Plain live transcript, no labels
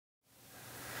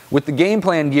With the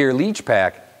Gameplan gear Leech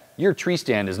pack, your tree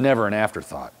stand is never an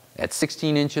afterthought. At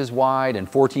 16 inches wide and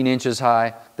 14 inches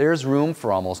high, there's room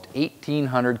for almost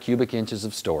 1,800 cubic inches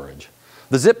of storage.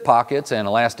 The zip pockets and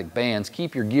elastic bands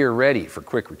keep your gear ready for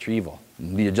quick retrieval.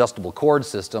 The adjustable cord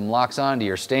system locks onto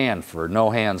your stand for no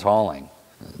hands hauling.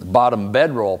 The bottom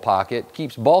bedroll pocket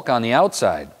keeps bulk on the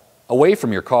outside, away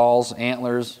from your calls,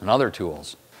 antlers, and other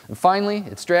tools. And finally,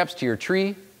 it straps to your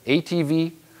tree,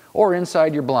 ATV, or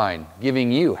inside your blind,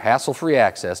 giving you hassle-free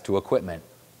access to equipment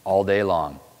all day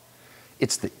long.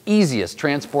 It's the easiest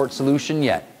transport solution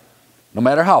yet, no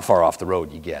matter how far off the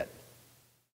road you get.